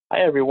Hi,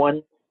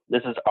 everyone.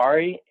 This is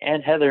Ari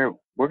and Heather.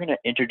 We're going to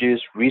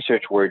introduce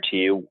Research Word to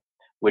you,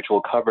 which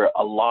will cover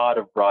a lot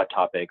of broad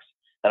topics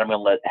that I'm going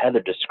to let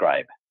Heather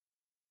describe.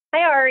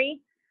 Hi, Ari.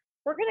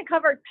 We're going to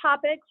cover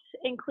topics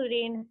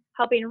including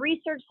helping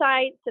research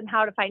sites and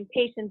how to find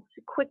patients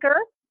quicker,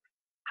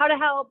 how to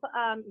help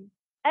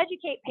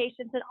educate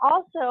patients, and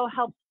also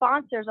help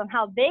sponsors on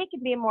how they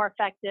can be more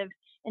effective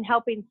in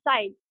helping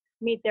sites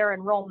meet their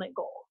enrollment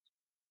goals.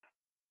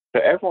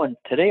 So everyone,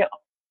 today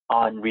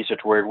on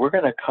Research Word, we're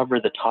going to cover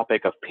the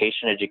topic of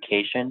patient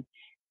education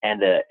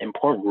and the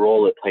important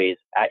role it plays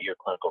at your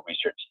clinical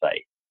research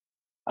site.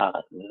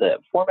 The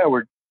format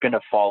we're going to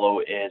follow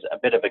is a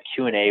bit of a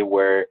Q&A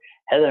where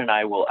Heather and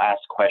I will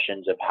ask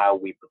questions of how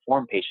we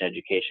perform patient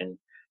education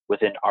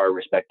within our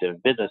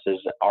respective businesses,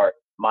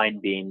 mine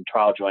being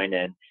TrialJoin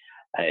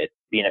and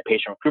being a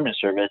patient recruitment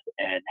service,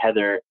 and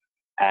Heather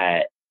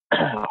at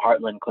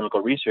Heartland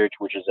Clinical Research,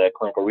 which is a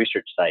clinical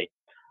research site.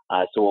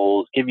 So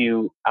we'll give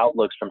you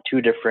outlooks from two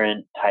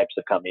different types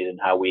of companies and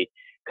how we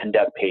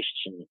conduct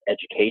patient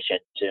education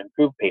to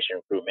improve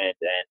patient recruitment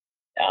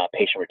and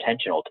patient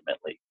retention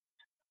ultimately.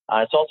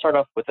 So I'll start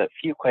off with a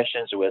few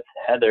questions with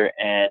Heather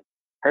and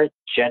her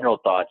general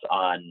thoughts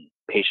on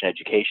patient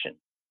education.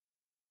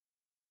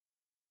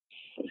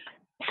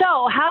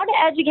 So how to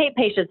educate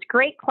patients?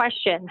 Great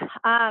question.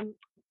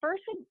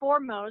 First and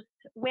foremost,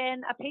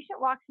 when a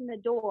patient walks in the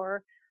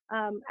door,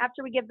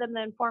 after we give them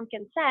the informed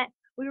consent,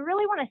 we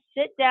really want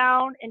to sit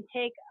down and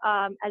take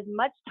as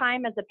much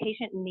time as the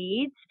patient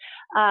needs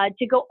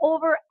to go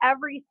over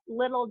every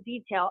little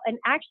detail and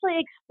actually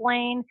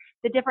explain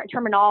the different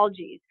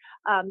terminologies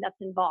that's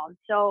involved.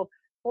 So,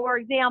 for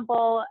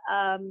example,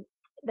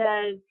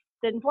 the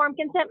informed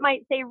consent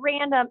might say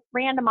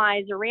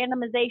randomize or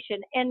randomization.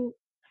 And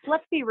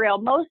let's be real,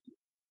 most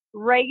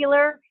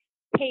regular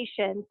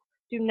patients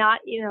do not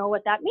know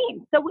what that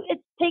means. So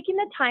it's taking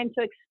the time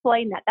to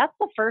explain that. That's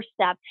the first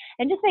step.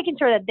 And just making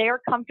sure that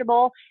they're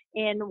comfortable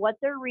in what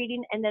they're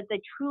reading and that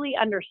they truly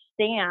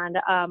understand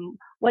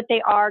what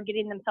they are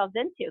getting themselves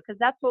into, because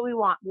that's what we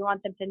want. We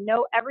want them to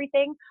know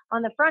everything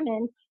on the front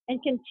end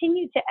and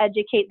continue to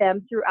educate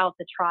them throughout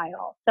the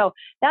trial. So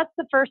that's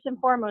the first and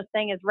foremost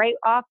thing, is right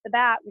off the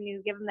bat when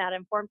you give them that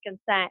informed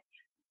consent,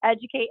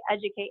 educate,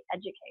 educate,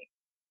 educate.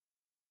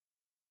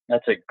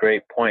 That's a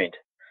great point.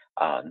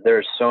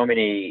 There's so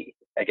many,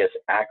 I guess,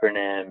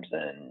 acronyms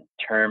and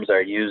terms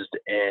are used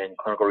in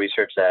clinical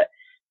research that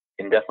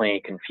can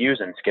definitely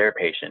confuse and scare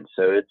patients.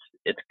 So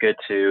it's good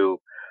to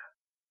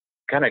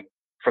kind of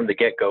from the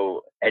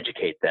get-go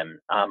educate them.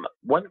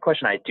 One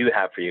question I do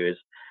have for you is,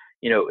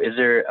 is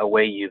there a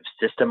way you've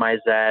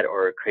systemized that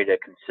or created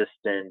a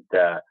consistent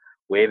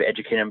way of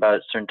educating them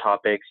about certain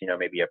topics?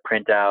 Maybe a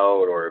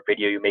printout or a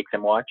video you make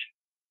them watch?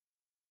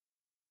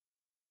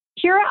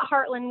 Here at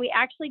Heartland, we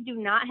actually do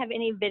not have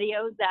any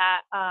videos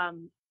that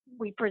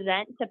we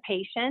present to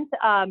patients.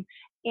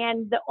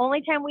 And the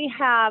only time we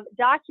have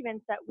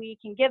documents that we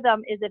can give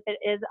them is if it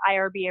is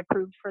IRB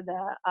approved for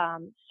the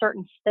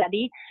certain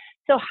study.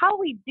 So how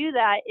we do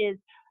that is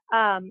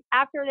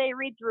after they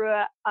read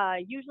through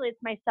it, usually it's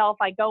myself.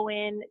 I go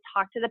in,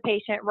 talk to the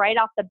patient right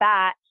off the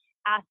bat,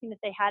 asking if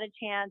they had a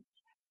chance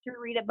to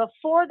read it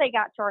before they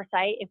got to our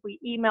site, if we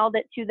emailed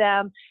it to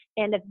them,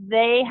 and if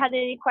they had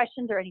any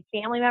questions or any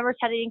family members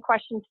had any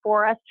questions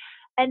for us.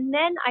 And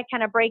then I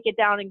kind of break it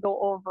down and go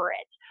over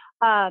it.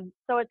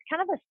 So it's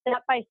kind of a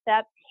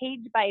step-by-step,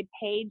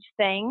 page-by-page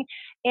thing.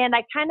 And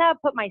I kind of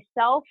put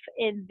myself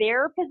in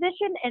their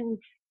position and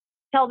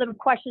tell them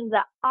questions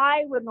that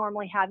I would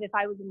normally have if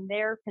I was in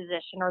their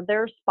position or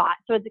their spot.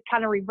 So it's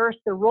kind of reverse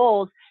the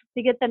roles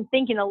to get them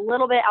thinking a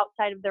little bit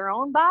outside of their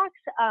own box.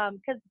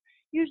 Because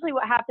usually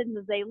what happens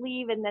is they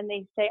leave and then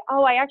they say,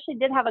 oh, I actually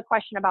did have a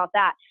question about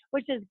that,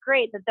 which is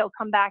great that they'll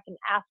come back and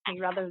ask me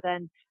rather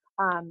than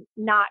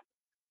not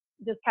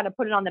just kind of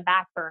put it on the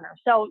back burner.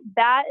 So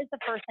that is the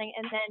first thing.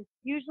 And then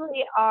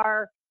usually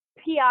our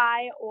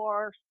PI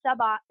or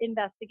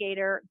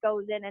sub-investigator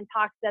goes in and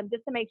talks to them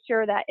just to make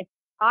sure that if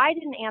I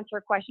didn't answer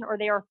a question or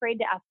they are afraid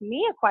to ask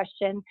me a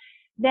question,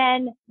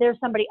 then there's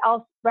somebody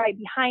else right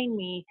behind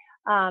me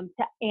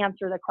to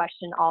answer the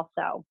question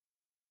also.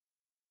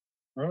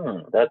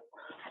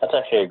 That's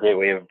actually a great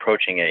way of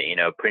approaching it,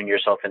 putting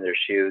yourself in their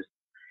shoes.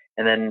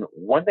 And then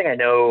one thing I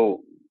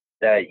know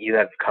that you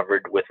have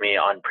covered with me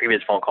on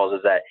previous phone calls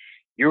is that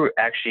you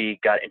actually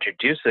got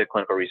introduced to the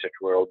clinical research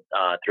world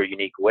through a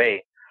unique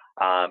way.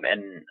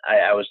 And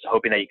I was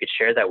hoping that you could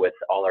share that with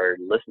all our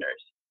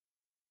listeners.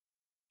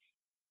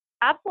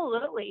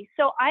 Absolutely.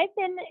 So I've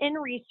been in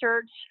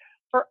research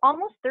for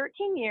almost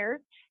 13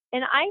 years.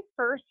 And I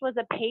first was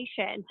a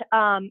patient,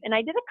 and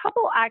I did a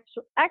couple,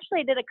 actually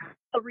I did a couple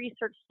of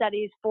research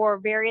studies for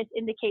various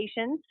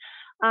indications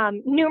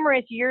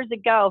numerous years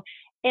ago.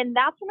 And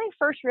that's when I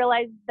first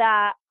realized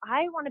that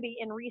I want to be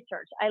in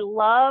research. I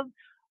love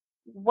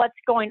what's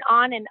going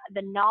on and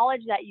the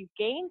knowledge that you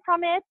gain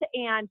from it.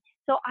 And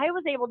so I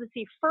was able to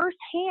see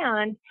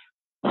firsthand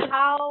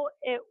how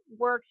it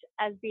works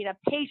as being a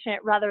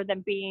patient rather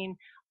than being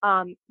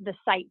the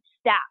site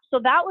staff. So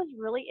that was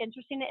really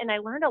interesting, and I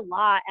learned a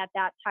lot at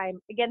that time.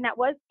 Again, that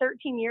was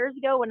 13 years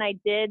ago when I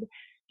did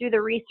do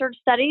the research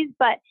studies,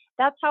 but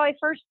that's how I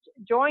first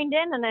joined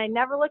in, and I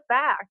never looked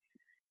back.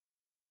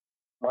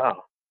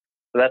 Wow.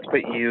 So that's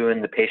put you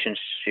in the patient's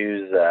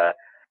shoes,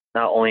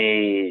 not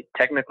only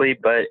technically,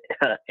 but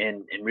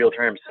in real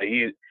terms. So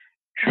you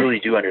truly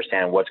do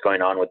understand what's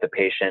going on with the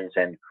patients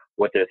and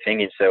what they're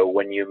thinking. So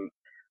when you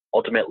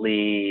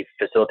ultimately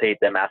facilitate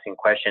them asking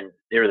questions,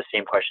 they're the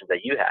same questions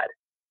that you had.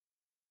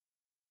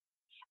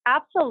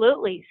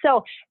 Absolutely.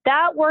 So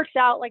that works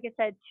out, like I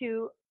said,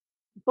 to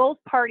both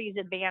parties'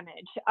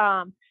 advantage.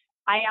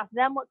 I ask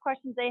them what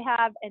questions they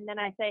have, and then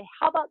I say,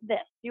 how about this?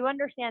 Do you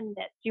understand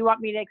this? Do you want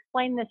me to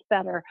explain this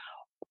better?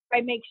 I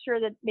make sure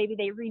that maybe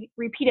they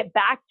repeat it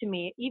back to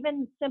me.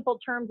 Even simple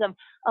terms of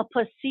a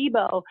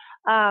placebo,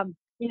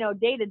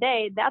 day to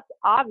day, that's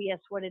obvious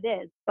what it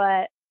is.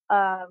 But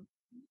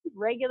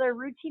regular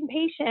routine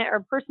patient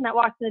or person that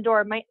walks in the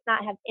door might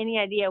not have any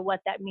idea what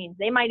that means.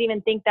 They might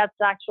even think that's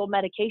the actual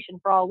medication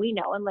for all we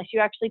know, unless you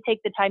actually take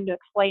the time to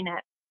explain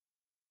it.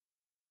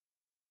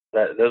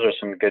 Those are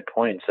some good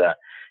points.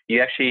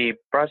 You actually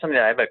brought something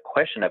that I have a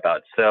question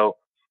about. So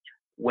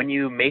when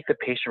you make the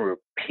patient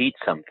repeat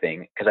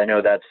something, because I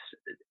know that's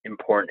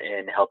important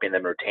in helping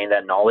them retain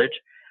that knowledge,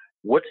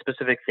 what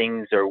specific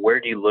things or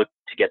where do you look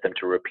to get them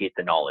to repeat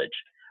the knowledge?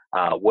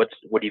 What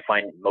do you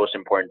find most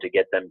important to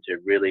get them to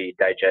really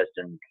digest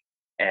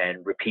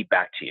and repeat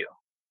back to you?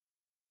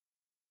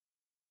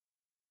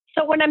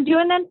 So when I'm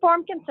doing the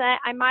informed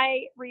consent, I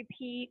might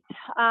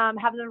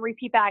have them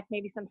repeat back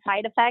maybe some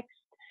side effects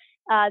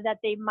that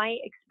they might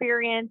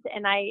experience,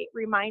 and I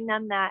remind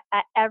them that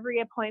at every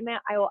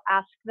appointment I will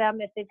ask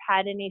them if they've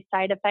had any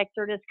side effects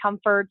or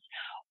discomforts,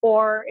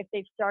 or if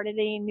they've started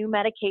any new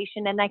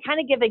medication, and I kind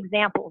of give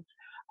examples,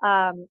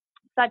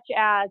 such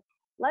as,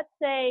 let's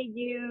say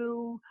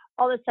you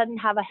all of a sudden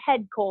have a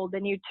head cold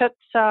and you took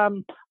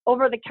some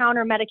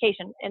over-the-counter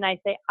medication, and I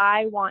say,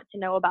 I want to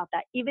know about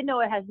that, even though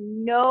it has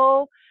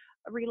no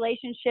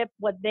relationship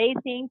what they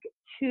think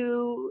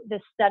to the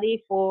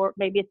study. For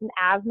maybe it's an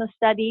asthma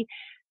study,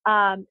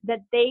 that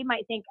they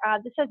might think,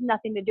 this has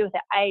nothing to do with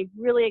it. I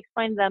really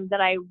explain to them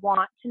that I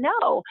want to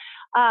know.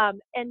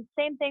 And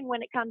same thing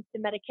when it comes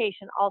to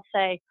medication. I'll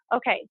say,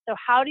 okay, so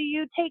how do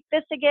you take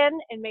this again?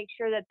 And make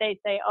sure that they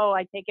say, oh,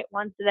 I take it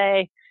once a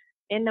day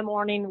in the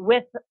morning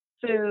with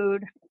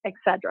food,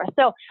 etc.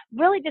 So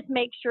really just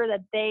make sure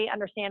that they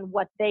understand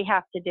what they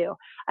have to do.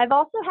 I've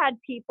also had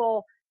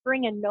people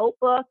bring a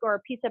notebook or a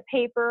piece of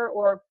paper,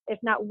 or if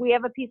not, we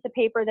have a piece of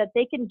paper that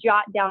they can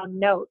jot down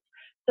notes.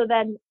 So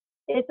then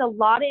it's a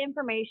lot of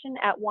information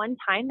at one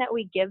time that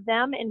we give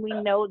them, and we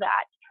know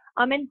that.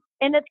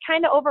 And it's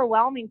kind of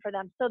overwhelming for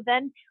them. So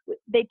then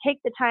they take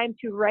the time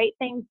to write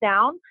things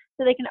down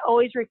so they can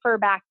always refer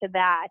back to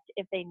that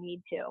if they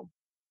need to.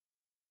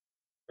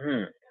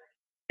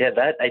 Yeah,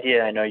 that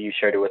idea, I know you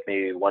shared it with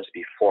me once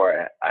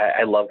before.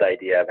 I love the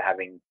idea of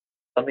having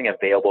something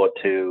available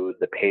to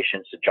the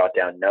patients to jot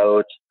down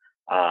notes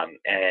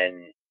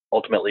and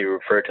ultimately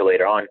refer to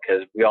later on,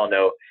 because we all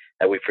know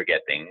that we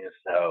forget things.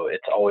 So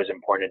it's always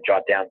important to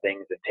jot down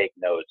things and take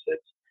notes.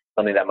 It's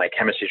something that my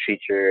chemistry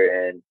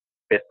teacher in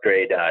 5th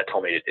grade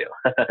told me to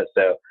do.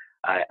 So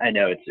I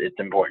know it's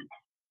important.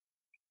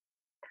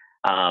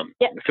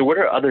 So what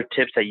are other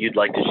tips that you'd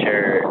like to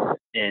share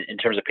in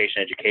terms of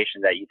patient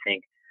education that you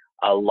think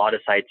a lot of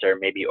sites are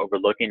maybe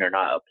overlooking or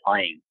not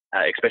applying,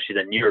 especially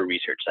the newer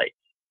research sites?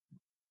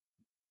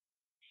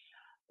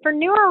 For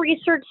newer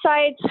research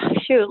sites,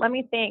 let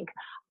me think.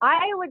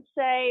 I would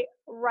say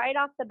right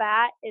off the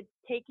bat, it's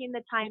taking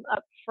the time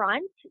up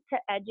front to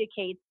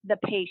educate the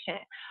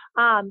patient.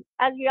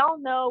 As we all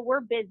know,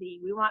 we're busy.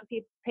 We want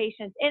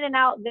patients in and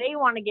out. They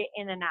want to get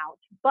in and out.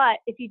 But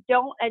if you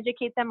don't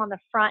educate them on the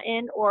front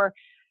end or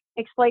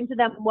explain to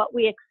them what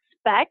we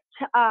expect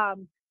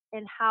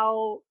and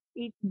how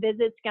each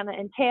visit's going to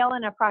entail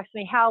and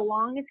approximately how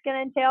long it's going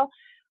to entail,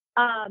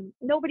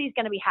 nobody's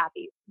going to be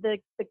happy. The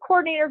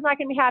coordinator's not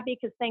going to be happy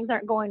because things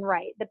aren't going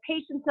right. The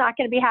patient's not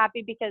going to be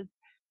happy because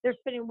they're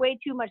spending way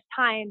too much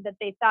time that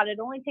they thought it'd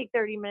only take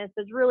 30 minutes.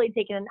 It's really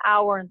taking an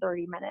hour and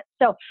 30 minutes.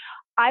 So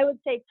I would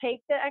say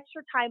take the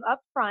extra time up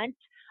front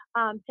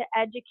to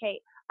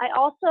educate. I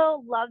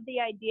also love the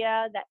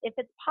idea that if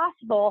it's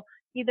possible,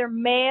 either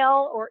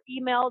mail or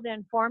email the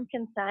informed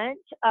consent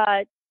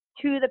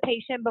to the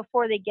patient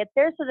before they get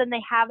there, so then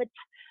they have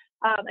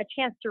a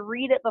chance to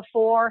read it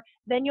before.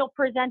 Then you'll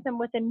present them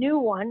with a new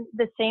one,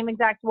 the same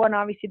exact one,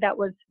 obviously, that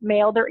was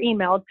mailed or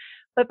emailed,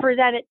 but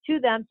present it to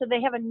them so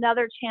they have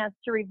another chance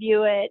to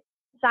review it,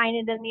 sign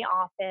it in the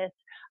office,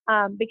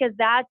 because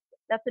that's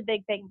a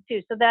big thing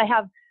too. So that I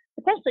have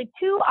potentially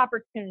 2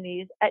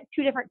 opportunities at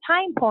 2 different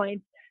time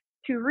points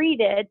to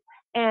read it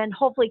and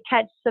hopefully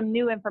catch some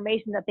new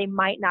information that they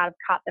might not have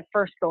caught the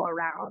first go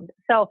around.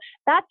 So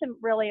that's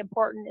really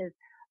important, is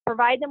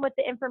provide them with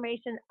the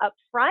information up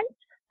front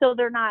so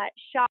they're not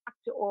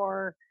shocked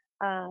or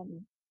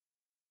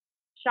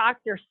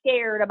shocked or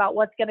scared about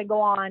what's going to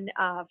go on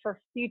for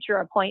future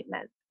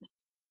appointments.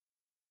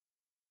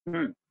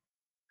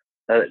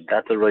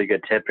 That's a really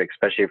good tip,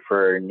 especially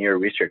for newer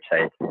research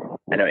sites.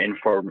 I know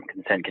informed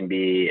consent can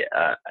be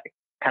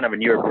kind of a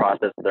newer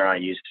process they're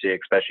not used to,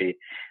 especially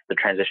the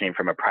transitioning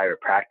from a private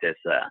practice.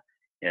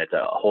 It's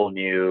a whole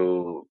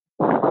new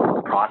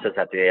process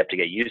that they have to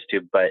get used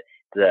to, but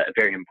it's a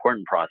very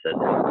important process in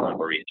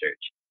clinical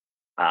research.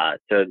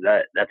 So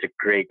that's a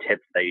great tip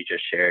that you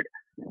just shared.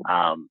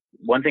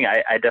 One thing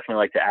I definitely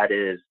like to add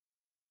is,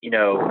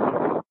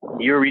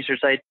 newer research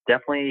sites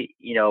definitely,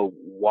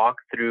 walk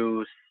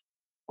through,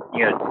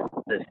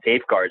 the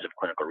safeguards of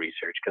clinical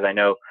research, because I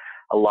know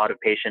a lot of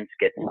patients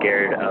get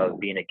scared of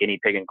being a guinea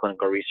pig in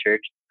clinical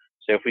research.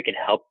 So if we can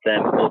help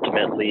them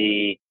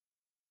ultimately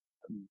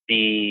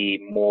be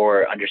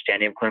more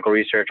understanding of clinical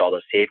research, all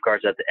the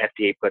safeguards that the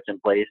FDA puts in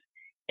place,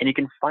 and you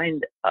can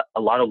find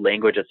a lot of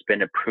language that's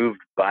been approved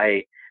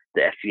by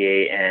the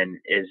FDA and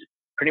is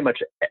pretty much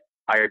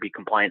IRB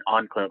compliant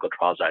on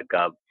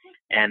clinicaltrials.gov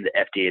and the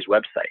FDA's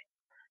website.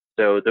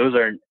 So those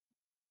are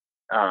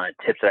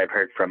tips that I've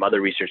heard from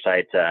other research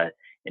sites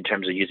in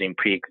terms of using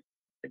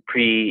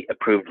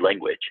pre-approved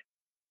language.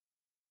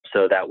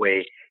 So that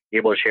way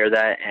you're able to share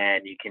that,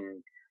 and you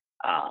can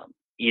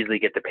easily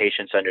get the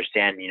patients to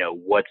understand,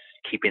 what's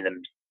keeping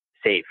them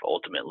safe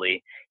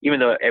ultimately. Even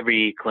though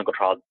every clinical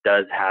trial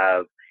does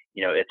have,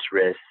 its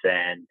risks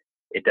and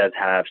it does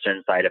have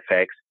certain side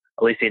effects,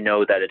 at least they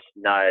know that it's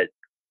not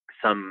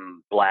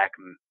some black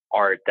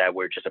art that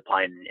we're just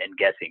applying and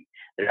guessing.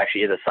 There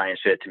actually is a science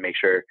to it to make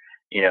sure,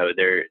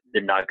 they're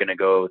not going to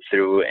go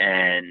through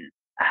and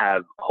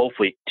have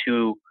hopefully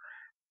too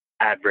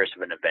adverse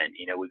of an event.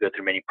 We go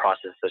through many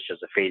processes such as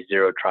the phase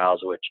 0 trials,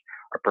 which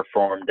are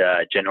performed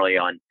generally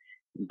on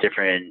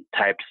different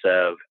types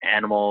of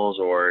animals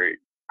or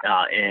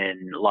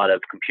in a lot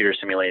of computer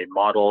simulated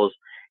models.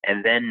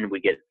 And then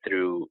we get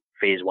through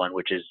phase 1,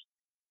 which is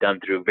done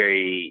through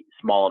very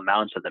small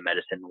amounts of the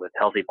medicine with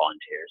healthy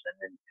volunteers. And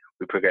then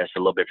we progress a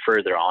little bit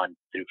further on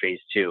through phase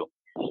 2,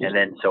 and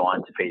then so on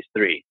to phase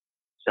 3.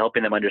 So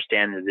helping them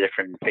understand the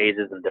different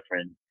phases and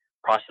different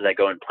processes that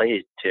go in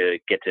place to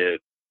get to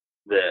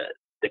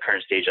the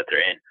current stage that they're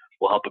in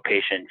will help a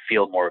patient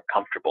feel more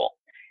comfortable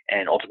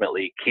and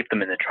ultimately keep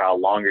them in the trial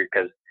longer,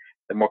 because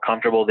the more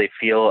comfortable they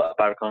feel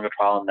about a clinical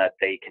trial and that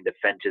they can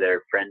defend to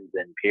their friends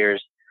and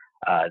peers,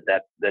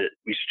 that the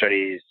research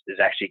studies is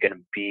actually going to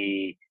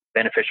be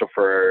beneficial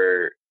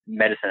for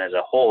medicine as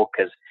a whole,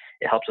 because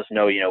it helps us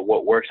know,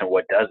 what works and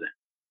what doesn't.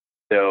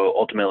 So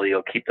ultimately,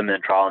 you'll keep them in the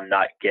trial and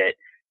not get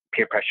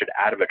peer pressured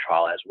out of a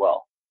trial as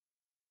well.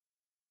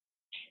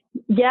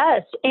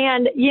 Yes,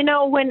 and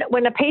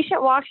when a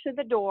patient walks through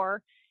the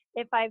door,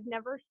 if I've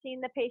never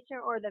seen the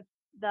patient or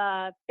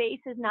the face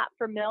is not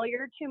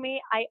familiar to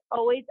me, I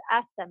always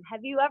ask them,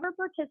 have you ever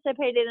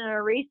participated in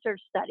a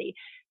research study?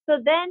 So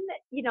then,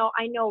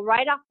 I know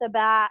right off the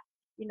bat,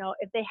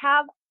 if they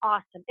have,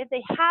 awesome. If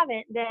they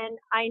haven't, then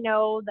I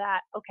know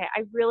that, okay,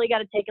 I really got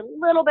to take a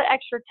little bit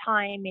extra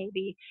time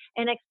maybe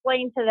and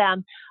explain to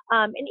them.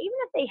 And even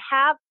if they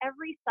have,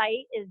 every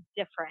site is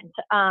different.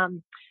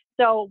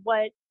 So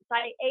what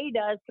site A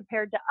does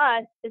compared to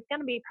us is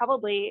going to be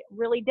probably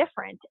really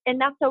different, and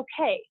that's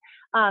okay.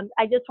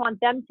 I just want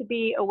them to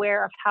be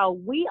aware of how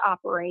we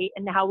operate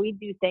and how we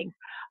do things.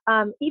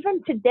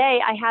 Even today,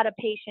 I had a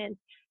patient,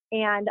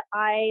 and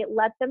I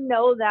let them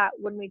know that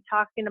when we're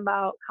talking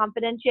about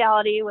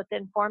confidentiality with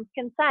informed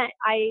consent,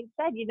 I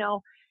said,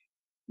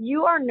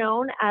 you are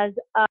known as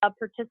a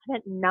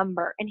participant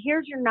number, and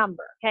here's your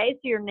number, okay? So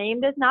your name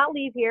does not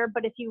leave here,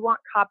 but if you want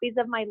copies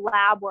of my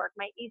lab work,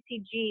 my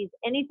ECGs,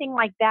 anything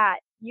like that,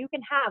 you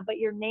can have, but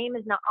your name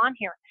is not on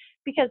here.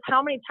 Because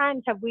how many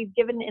times have we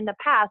given in the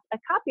past a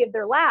copy of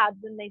their labs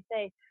and they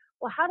say,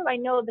 well, how do I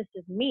know this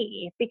is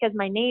me? Because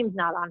my name's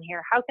not on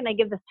here. How can I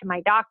give this to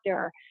my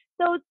doctor?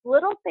 So it's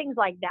little things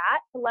like that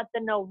to let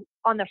them know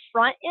on the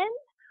front end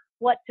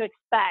what to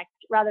expect,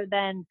 rather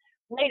than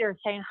later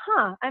saying,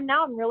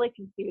 I'm really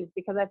confused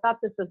because I thought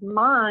this was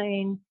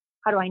mine.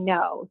 How do I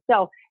know?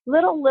 So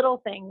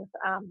little things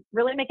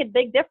really make a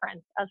big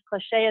difference, as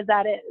cliche as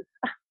that is.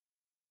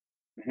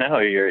 No,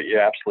 you're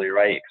absolutely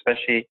right,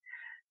 especially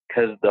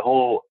because the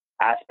whole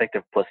aspect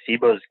of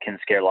placebos can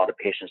scare a lot of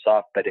patients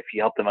off. But if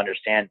you help them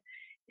understand,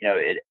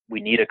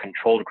 we need a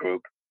controlled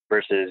group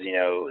versus,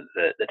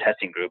 the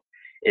testing group,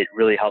 it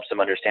really helps them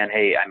understand,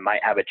 hey, I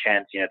might have a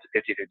chance, it's a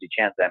 50-50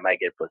 chance that I might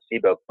get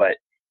placebo, but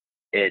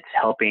it's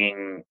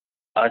helping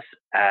us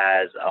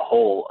as a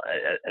whole,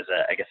 as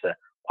a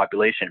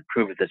population,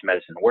 prove that this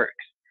medicine works.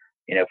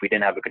 If we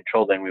didn't have a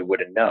control, then we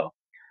wouldn't know.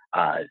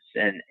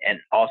 And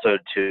also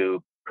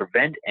to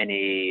prevent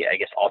any,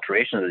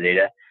 alteration of the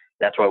data,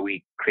 that's why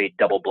we create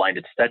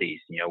double-blinded studies,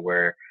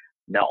 where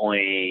not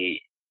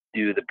only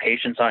do the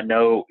patients not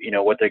know,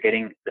 what they're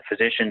getting, the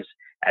physicians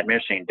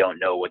administering don't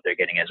know what they're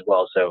getting as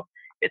well. So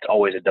it's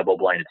always a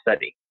double-blinded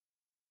study.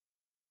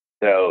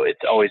 So it's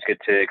always good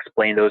to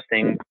explain those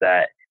things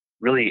that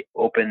really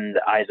open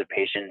the eyes of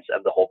patients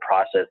of the whole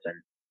process and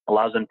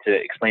allows them to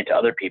explain to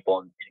other people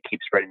and keep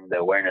spreading the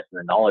awareness and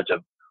the knowledge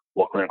of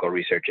what clinical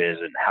research is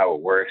and how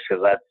it works,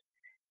 because that's,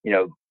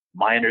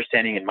 my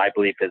understanding and my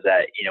belief is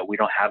that, we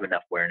don't have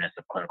enough awareness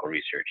of clinical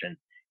research. And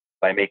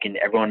by making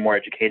everyone more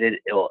educated,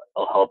 it'll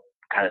help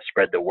kind of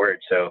spread the word.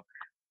 So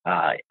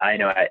I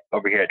know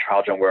over here at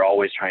TrialJoin, we're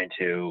always trying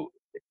to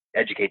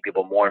educate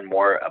people more and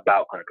more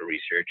about clinical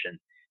research. And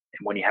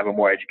when you have a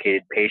more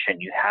educated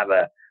patient, you have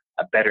a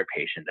better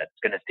patient that's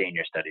going to stay in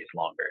your studies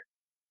longer.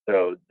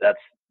 So that's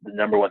the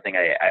number one thing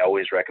I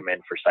always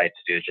recommend for sites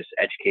to do, is just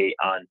educate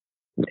on,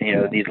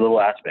 these little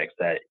aspects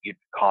that you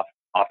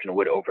often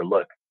would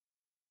overlook.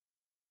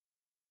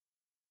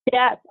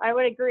 Yes, I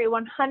would agree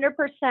 100%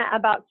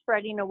 about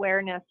spreading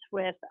awareness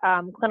with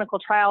clinical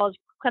trials,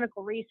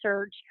 clinical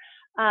research,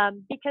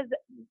 because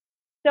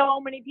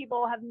so many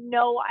people have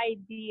no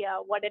idea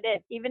what it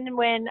is. Even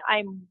when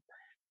I'm,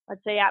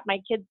 let's say, at my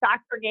kid's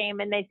soccer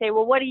game and they say,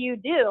 well, what do you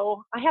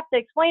do? I have to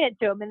explain it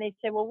to them. And they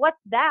say, well, what's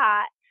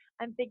that?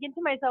 I'm thinking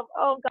to myself,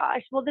 oh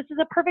gosh, well, this is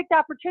a perfect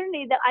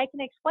opportunity that I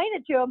can explain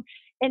it to them,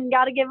 and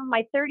got to give them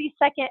my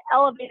 30-second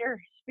elevator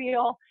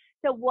spiel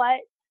to what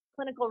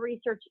clinical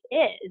research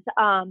is.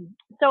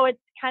 So it's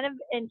kind of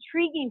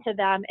intriguing to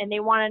them and they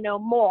want to know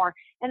more.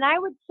 And I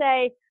would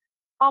say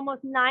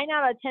almost 9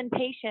 out of 10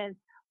 patients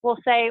will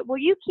say, will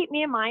you keep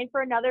me in mind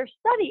for another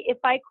study if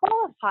I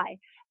qualify?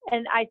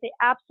 And I say,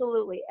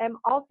 absolutely. I'm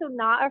also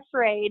not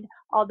afraid,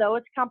 although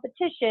it's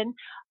competition,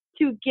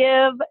 to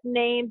give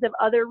names of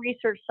other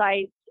research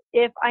sites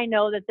if I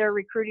know that they're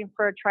recruiting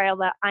for a trial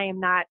that I am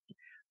not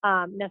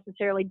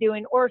necessarily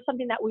doing, or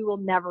something that we will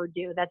never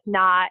do, that's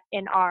not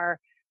in our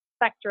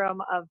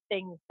spectrum of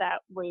things that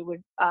we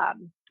would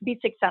be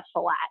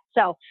successful at.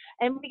 So,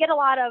 and we get a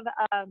lot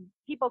of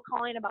people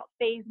calling about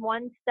phase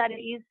 1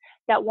 studies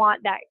that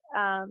want that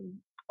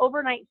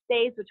overnight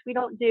stays, which we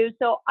don't do.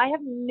 So I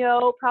have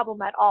no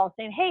problem at all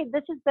saying, hey,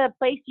 this is the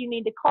place you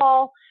need to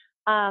call.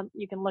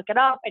 You can look it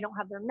up. I don't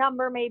have their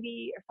number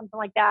maybe or something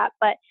like that,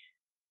 but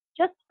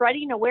just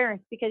spreading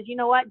awareness, because you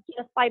know what,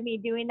 just by me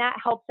doing that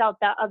helps out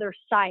that other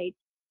site.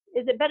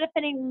 Is it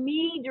benefiting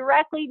me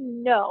directly?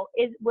 No.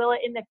 Will it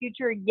in the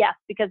future? Yes,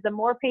 because the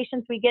more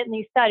patients we get in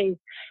these studies,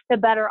 the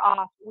better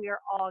off we are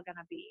all going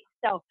to be.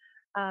 So,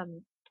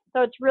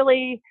 so it's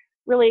really,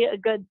 really a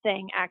good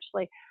thing,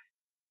 actually.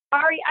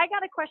 Ari, I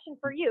got a question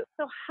for you.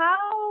 So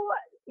how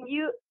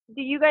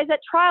do you guys at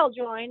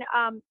TrialJoin,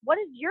 what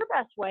is your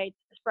best way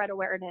to spread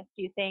awareness,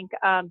 do you think,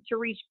 to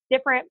reach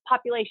different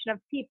population of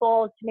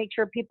people, to make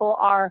sure people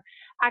are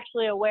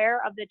actually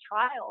aware of the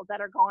trials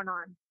that are going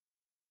on?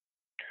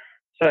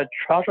 So at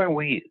TrialJoin,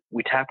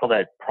 we tackle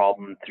that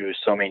problem through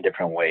so many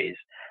different ways.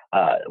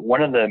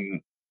 One of the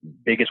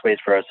biggest ways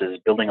for us is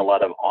building a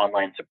lot of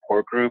online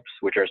support groups,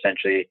 which are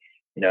essentially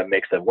a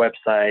mix of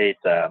websites,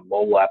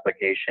 mobile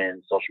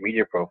applications, social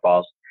media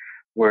profiles,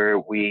 where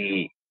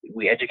we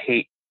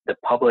educate the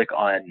public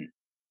on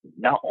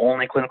not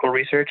only clinical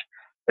research,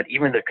 but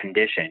even their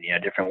condition,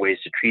 different ways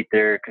to treat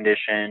their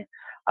condition.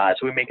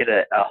 So we make it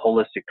a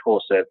holistic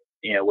tool. So if,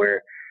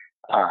 we're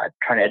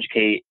trying to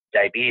educate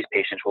diabetes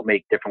patients, we'll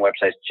make different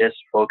websites just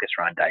focused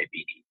around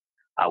diabetes.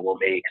 We'll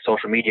make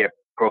social media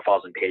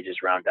profiles and pages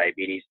around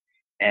diabetes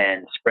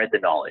and spread the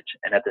knowledge.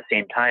 And at the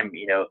same time,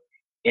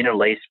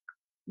 interlace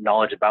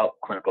knowledge about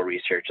clinical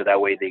research, so that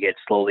way they get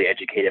slowly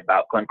educated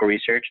about clinical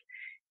research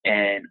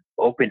and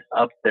open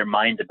up their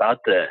minds about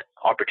the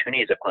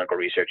opportunities of clinical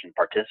research and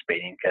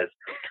participating. Because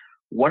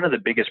one of the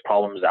biggest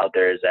problems out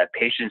there is that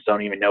patients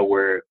don't even know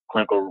where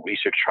clinical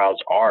research trials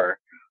are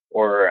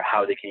or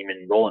how they can even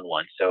enroll in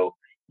one. So,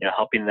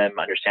 helping them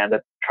understand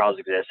that trials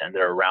exist and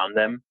they're around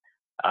them,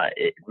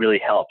 it really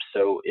helps.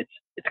 So it's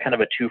kind of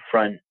a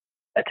two-front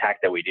attack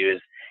that we do,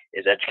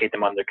 is educate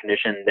them on their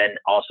condition, then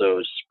also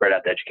spread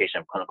out the education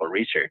of clinical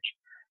research.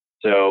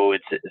 So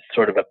it's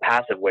sort of a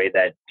passive way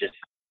that just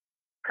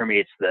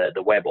permeates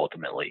the web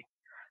ultimately.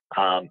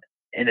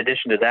 In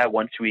addition to that,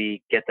 once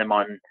we get them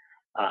on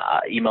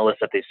email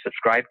lists that they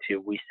subscribe to,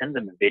 we send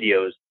them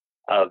videos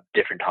of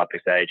different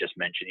topics that I just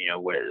mentioned,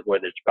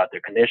 whether it's about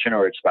their condition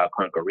or it's about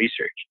clinical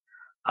research.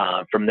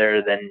 From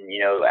there, then,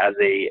 as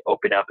they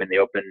open up and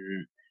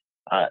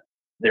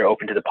they're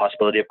open to the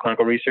possibility of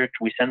clinical research,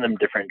 we send them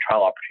different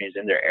trial opportunities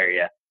in their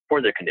area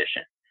for their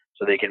condition,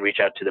 so they can reach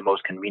out to the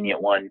most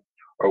convenient one,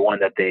 or one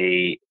that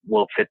they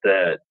will fit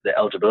the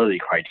eligibility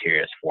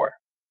criteria for.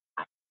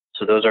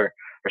 So those are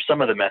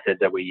some of the methods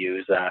that we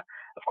use.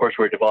 Of course,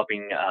 we're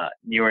developing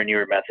newer and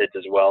newer methods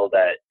as well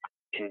that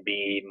can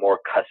be more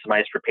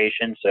customized for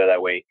patients, so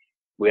that way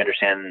we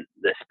understand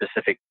the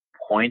specific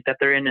point that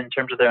they're in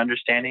terms of their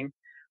understanding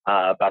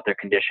about their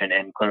condition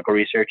and clinical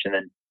research, and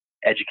then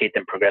educate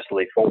them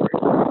progressively forward.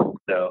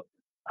 So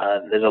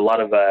there's a lot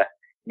of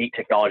neat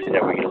technology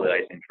that we're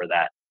utilizing for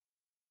that.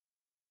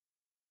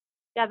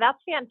 Yeah, that's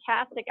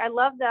fantastic. I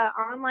love the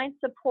online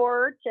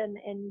support and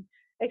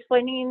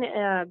explaining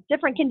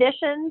different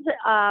conditions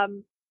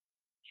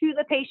to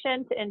the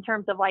patient in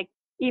terms of like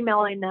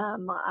emailing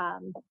them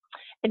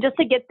and just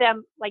to get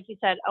them, like you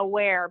said,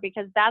 aware,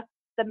 because that's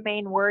the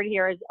main word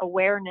here, is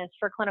awareness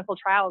for clinical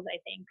trials, I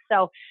think.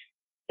 So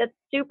that's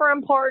super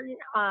important.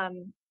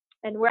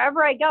 And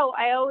wherever I go,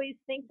 I always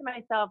think to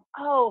myself,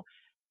 oh,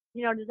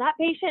 is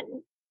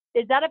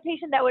that a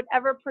patient that would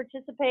ever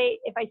participate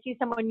if I see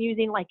someone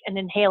using like an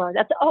inhaler?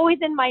 That's always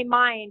in my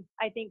mind,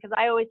 I think, because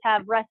I always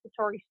have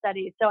respiratory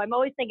studies. So I'm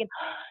always thinking,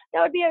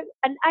 that would be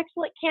an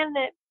excellent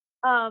candidate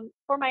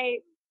for my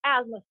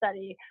asthma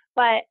study.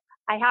 But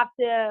I have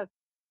to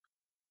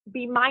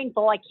be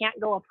mindful. I can't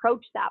go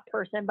approach that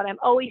person, but I'm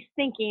always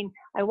thinking,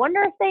 I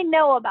wonder if they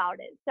know about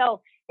it.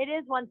 So it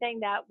is one thing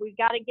that we've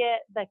got to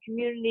get the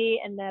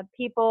community and the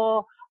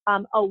people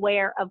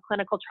aware of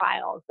clinical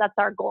trials. That's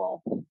our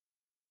goal.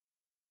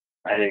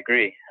 I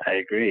agree.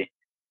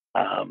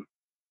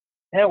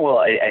 Yeah, well,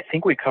 I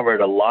think we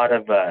covered a lot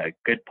of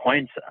good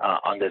points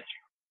on this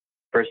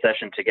first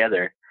session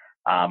together.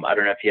 I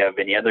don't know if you have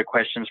any other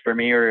questions for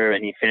me or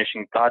any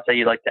finishing thoughts that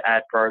you'd like to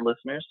add for our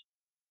listeners.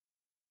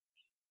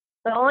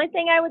 The only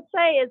thing I would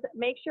say is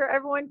make sure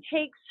everyone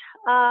takes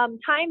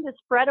time to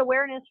spread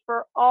awareness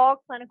for all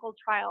clinical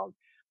trials.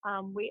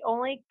 We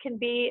only can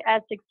be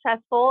as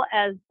successful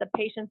as the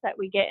patients that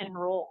we get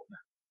enrolled.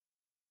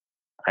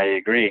 I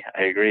agree.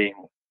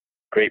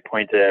 Great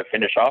point to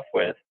finish off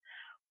with.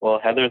 Well,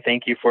 Heather,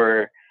 thank you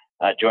for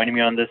joining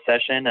me on this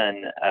session.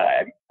 And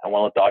I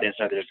want to let the audience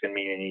know there's going to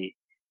be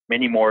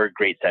many more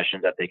great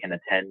sessions that they can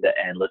attend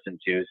and listen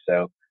to.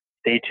 So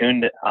stay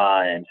tuned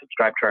and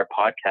subscribe to our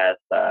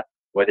podcast.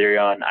 Whether you're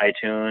on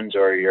iTunes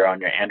or you're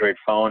on your Android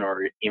phone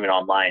or even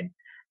online,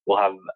 we'll have